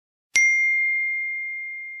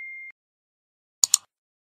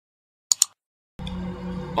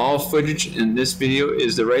All footage in this video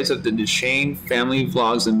is the rights of the Duchesne family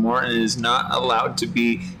vlogs and more, and is not allowed to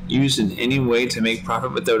be used in any way to make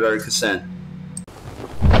profit without our consent.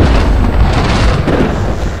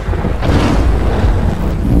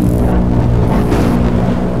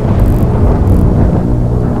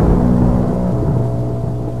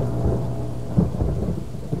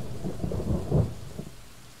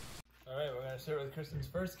 Alright, we're going to start with Kristen's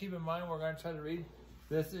first. Keep in mind, we're going to try to read.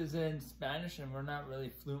 This is in Spanish, and we're not really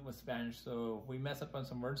fluent with Spanish, so if we mess up on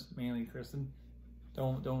some words, mainly Kristen,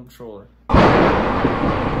 don't troll her.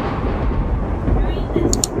 Read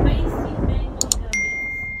the spicy mango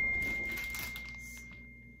gummies.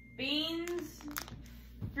 Spain's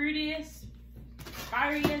fruitiest,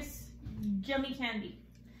 firiest, yummy candy.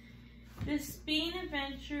 This Spain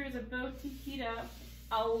adventure is about to heat up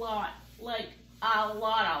a lot, like a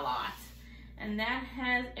lot. And that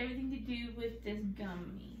has everything to do with this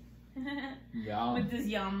gummy. Yum. With this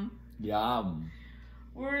yum. Yum.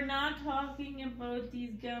 We're not talking about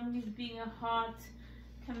these gummies being a hot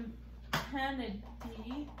commodity.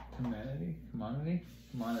 Commodity,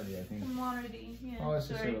 I think. Commodity, yeah. Oh, it's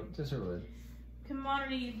just a word.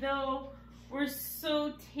 Commodity, though we're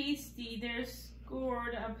so tasty, they're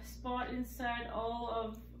scored a spot inside all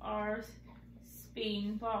of our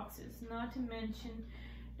Spain boxes. Not to mention,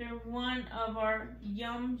 they're one of our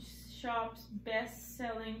Yum Shop's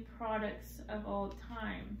best-selling products of all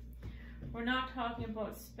time. We're not talking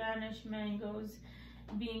about Spanish mangoes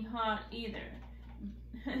being hot either.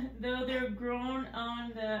 Though they're grown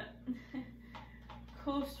on the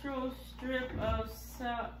coastal strip of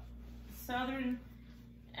southern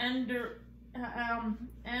Andalusia,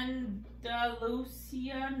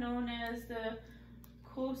 known as the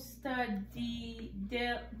Costa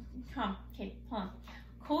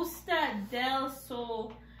del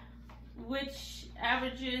Sol, which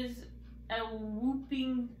averages a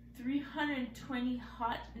whooping 320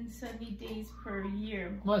 hot and sunny days per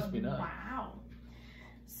year. Must be nice. Wow.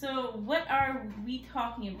 So what are we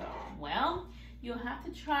talking about? Well, you'll have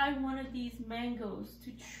to try one of these mangoes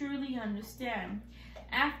to truly understand.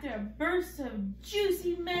 After a burst of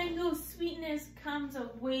juicy mango sweetness comes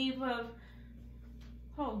a wave of,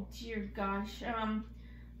 oh dear gosh,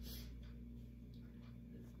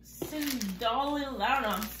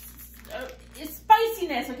 it's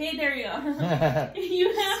spiciness. Okay, there you go.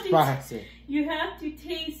 you have to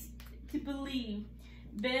taste to believe.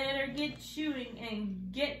 Better get chewing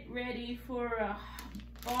and get ready for a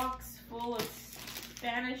box full of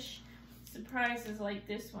Spanish surprises like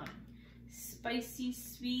this one. Spicy,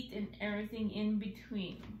 sweet, and everything in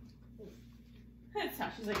between. That's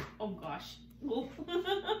how she's like, oh gosh.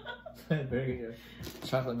 Very good.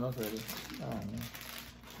 Chocolate milk ready. Oh man.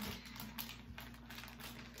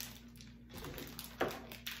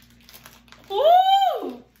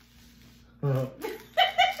 Ooh!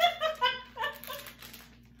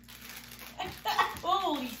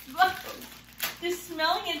 Holy smokes! Just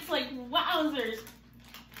smelling it's like wowzers.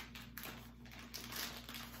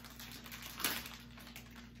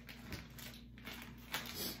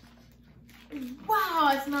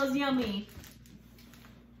 Wow, it smells yummy.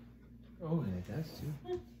 Oh, yeah, it does too.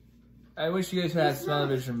 I wish you guys had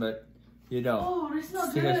smell-o-vision, but you don't. Oh, it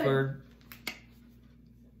smells good. See this word?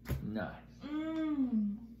 Nice.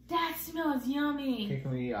 That smells yummy. Okay,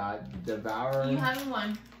 can we devour? You having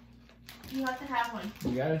one? You have to have one.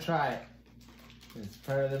 You gotta try it. It's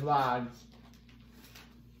part of the vlogs.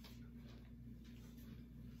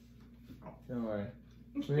 Don't worry.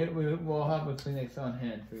 We'll have a Kleenex on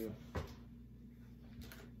hand for you.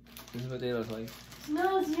 This is what they look like.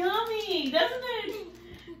 Smells yummy, doesn't it?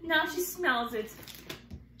 Now she smells it.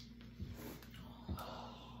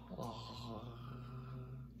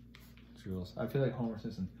 Jules, I feel like Homer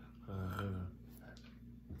Simpson.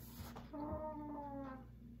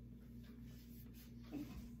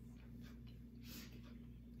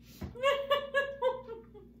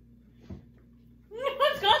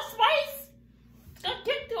 It's got spice. It's got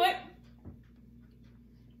kick to it.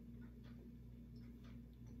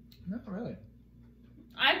 Not really.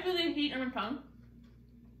 I feel the heat on my tongue.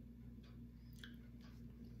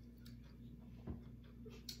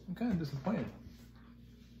 I'm kind of disappointed.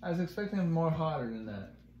 I was expecting them more hotter than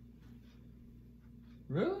that.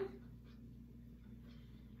 Really?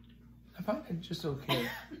 I find it just okay.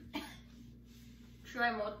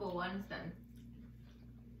 Try multiple ones then.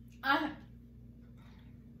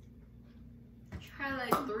 Try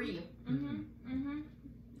like 3.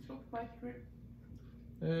 So quite good.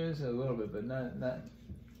 There's a little bit, but not.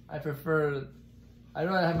 I prefer. I'd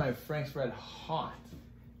rather have my Frank's Red hot.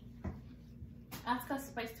 That's got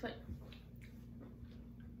spice to it.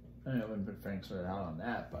 I mean, I wouldn't put Frank's Red Hot on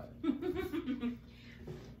that, but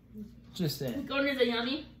just saying. Golden is a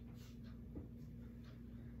yummy.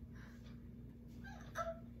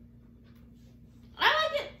 I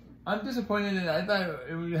like it. I'm disappointed in it. I thought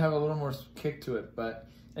it would have a little more kick to it, but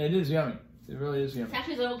it is yummy. It really is yummy. It's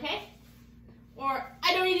actually okay. Or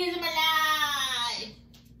I don't eat it in my life.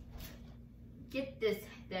 Get this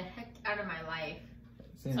the heck out of my life.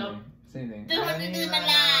 Same So, thing. Same thing. Don't want to do it in my life.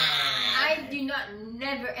 I do not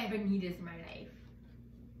never ever need this in my life.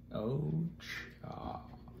 Oh,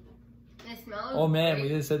 It smells oh man, great. we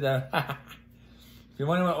just said that. If you're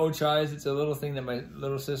wondering what Ocha is, it's a little thing that my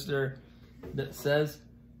little sister that says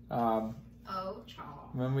Oh, chaw.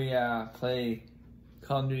 when we play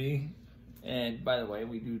Call of Duty. And by the way,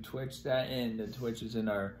 we do Twitch that, and the Twitch is in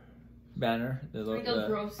our banner, the link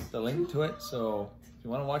to it. So if you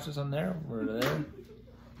want to watch us on there, we're there.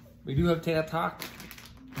 We do have TikTok,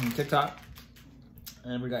 and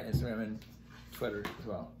we got Instagram and Twitter as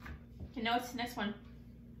well. Okay, now what's the next one?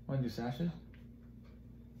 Want to do sashes?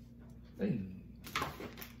 Hey.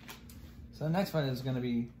 So the next one is going to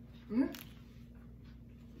be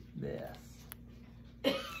this.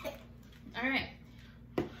 All right.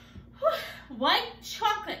 White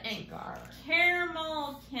chocolate and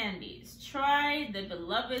caramel candies. Try the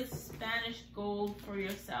beloved Spanish gold for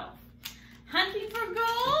yourself. Hunting for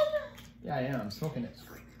gold? Yeah, I am. I'm smoking it.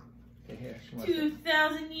 Okay, here. She wants it.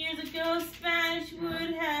 2,000 years ago, Spanish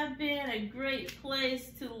would have been a great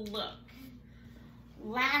place to look.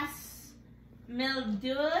 Las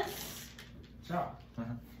Melduas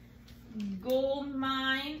gold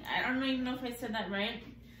mine. I don't even know if I said that right.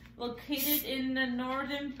 Located in the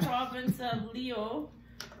northern province of Leo,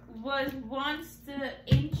 was once the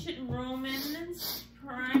ancient Romans'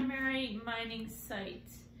 primary mining site.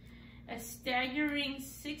 A staggering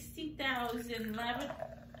 60,000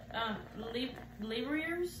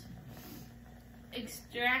 laborers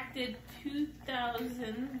extracted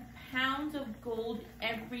 2,000 pounds of gold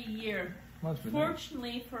every year.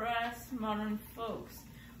 Fortunately for us modern folks,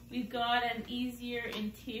 we've got an easier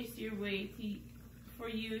and tastier way for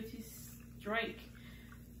you to strike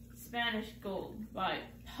Spanish gold by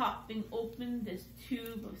popping open this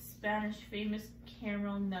tube of Spanish famous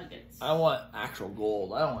caramel nuggets. I want actual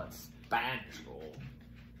gold. I don't want Spanish gold.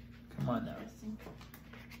 Come on now.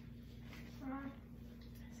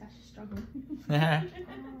 Sasha's struggling.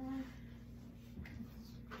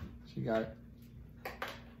 She got it.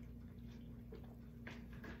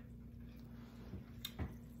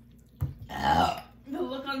 The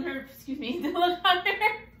look on her, excuse me, the look on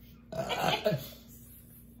her.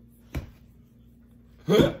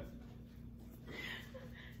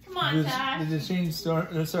 Come on, Sash.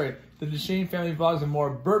 The Deshane family vlogs are more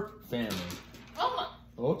burp family. Oh my.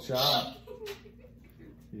 Oh, child.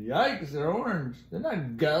 Yikes, they're orange. They're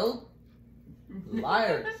not gold.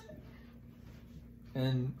 Liars.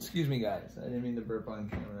 And excuse me, guys. I didn't mean to burp on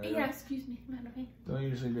camera. Yeah, excuse me. I'm okay. Don't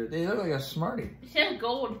usually do it. They look like a Smartie. It says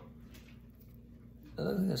gold. They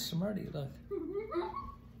look like a Smartie. Look.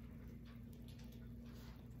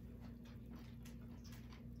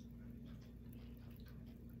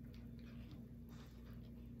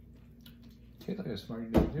 Tastes like a Smartie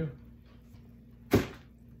does too.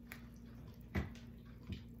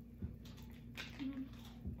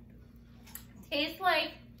 Tastes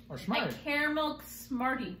like Or a Smartie. caramel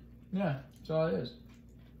Smartie. Yeah, that's all it is.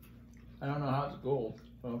 I don't know how it's gold,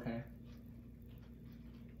 but okay.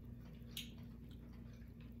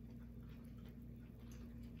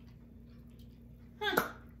 Huh.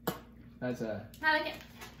 That's a. I like it.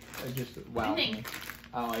 It just wow me.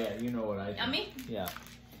 Oh yeah, you know what I think. Yummy? Yeah.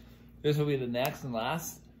 This will be the next and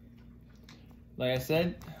last. Like I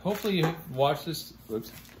said, hopefully you watch this.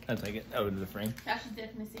 Whoops, I'll take it out of the frame. Sash is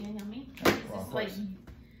definitely saying yummy. Well, It's of like course.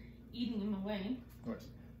 eating them away. Of course.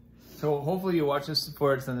 So hopefully you watch this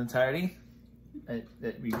for its entirety.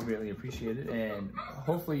 That we really appreciate it, and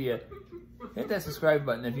hopefully you hit that subscribe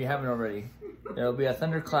button if you haven't already. There'll be a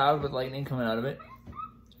thundercloud with lightning coming out of it.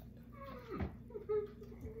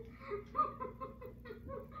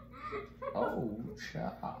 Oh,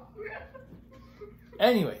 child.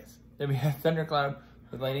 Anyways, there'll be a thundercloud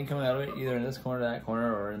with lightning coming out of it, either in this corner, that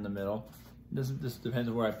corner, or in the middle. This depends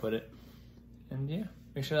on where I put it. And yeah,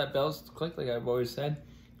 make sure that bell's clicked like I've always said.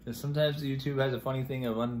 Because sometimes YouTube has a funny thing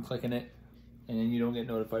of unclicking it, and then you don't get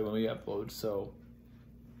notified when we upload. So,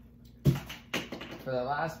 for the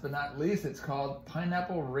last but not least, it's called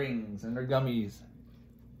pineapple rings, and they're gummies.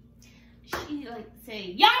 She like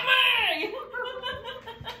say yummy.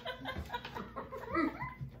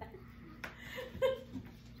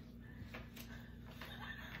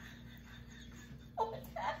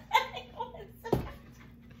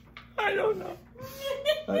 I don't know.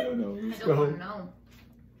 I don't know. I don't want to know.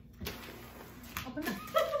 Open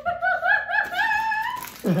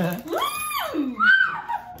it. Woo!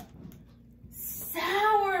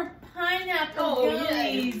 Sour pineapple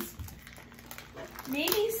gummies. Yeah.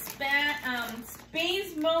 Maybe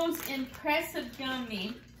Spain's most impressive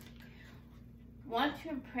gummy. Want to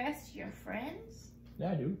impress your friends?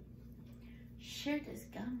 Yeah, I do. Share this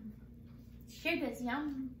gum. Share this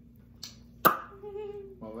yum.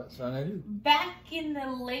 Well, that's what I do. Back in the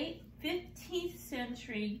late 15th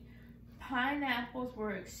century, pineapples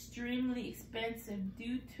were extremely expensive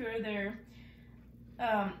due to their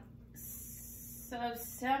like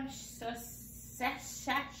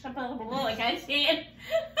I said.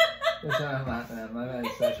 That's what I'm laughing at. My bad.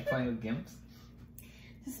 Such a playing with gimps.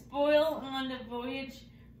 To spoil on the voyage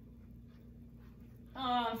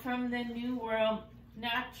from the New World,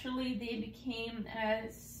 naturally they became a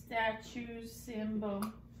status symbol,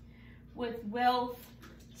 with wealth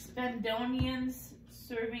Spandonians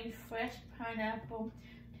serving fresh pineapple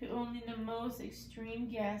to only the most extreme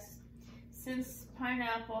guests. Since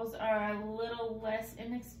pineapples are a little less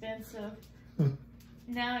inexpensive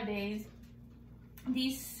nowadays,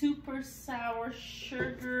 these super sour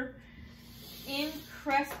sugar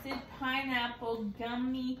encrusted pineapple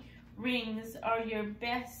gummy rings are your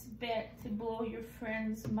best bet to blow your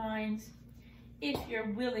friends' minds, if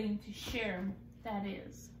you're willing to share them, that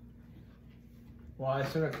is. Well, I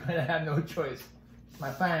sort of kind of have no choice.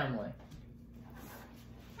 My family.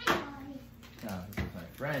 Hi, No, this is my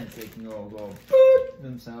friends. They can go boop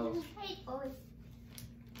themselves. Hey, boys.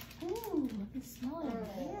 Ooh, let me smell it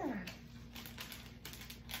here.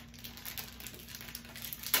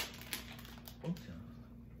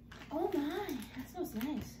 Oh my, that smells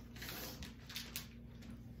nice.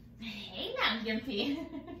 Hey now, Gimpy.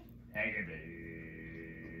 Hey,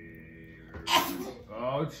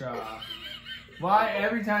 oh, cha. Why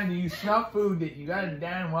every time you smell food that you got to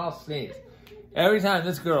damn well sneeze? Every time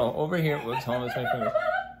this girl over here, let's hold this my finger.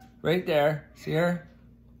 Right there, see her?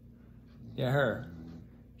 Yeah, her.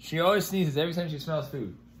 She always sneezes every time she smells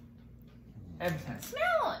food. Every time.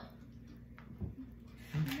 Smell it.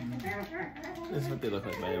 This is what they look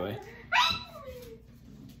like, by the way.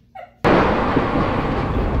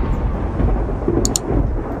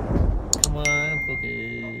 Come on,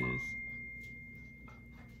 focus.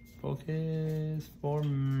 Focus for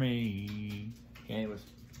me. Okay, anyways.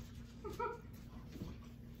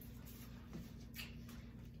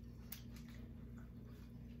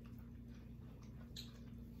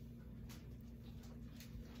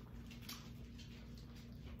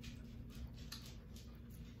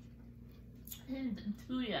 I didn't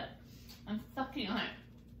do yet. I'm sucking on it.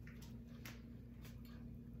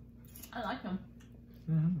 I like them.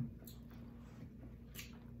 Mm-hmm.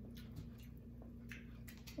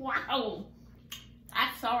 Wow,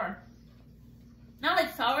 that's sour. Not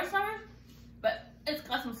like sour, but it's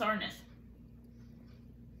got some sourness.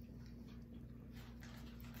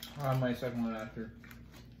 I'll have my second one after.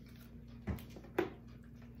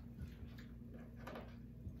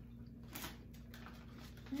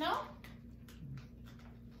 No?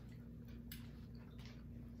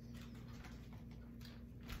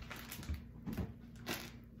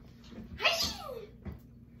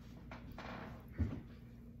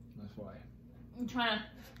 That's why. I'm trying to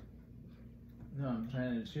No, I'm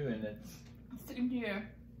trying to chew and it's... stick them here.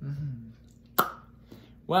 Mm-hmm.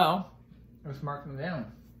 Well, let's mark them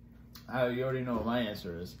down. You already know what my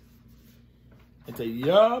answer is. It's a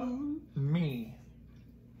yummy.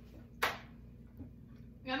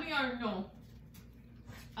 Yummy or no?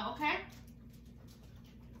 Okay.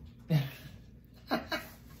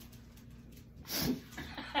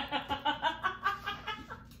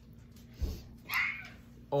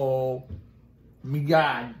 Oh, me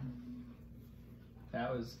God.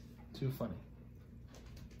 That was too funny.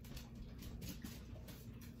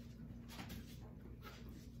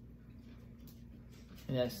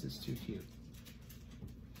 And that's just too cute.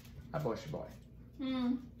 I boy, your boy.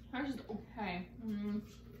 Hers is okay.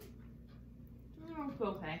 It's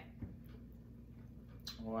okay.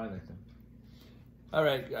 Oh, I like them. All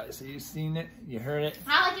right, guys. So you've seen it, you heard it.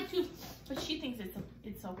 I like it too, but she thinks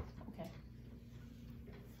it's so okay.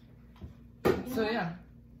 So yeah.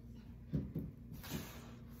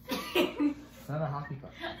 It's not a hockey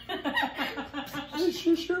puck.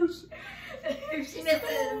 She shoots. She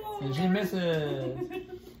misses. And she misses.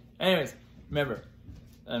 Anyways, remember,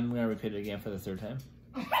 I'm going to repeat it again for the third time.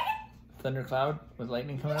 Thundercloud with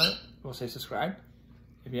lightning coming out. We'll say subscribe.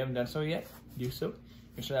 If you haven't done so yet, do so.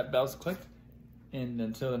 Make sure that bell's clicked. And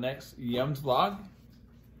until the next Yums vlog,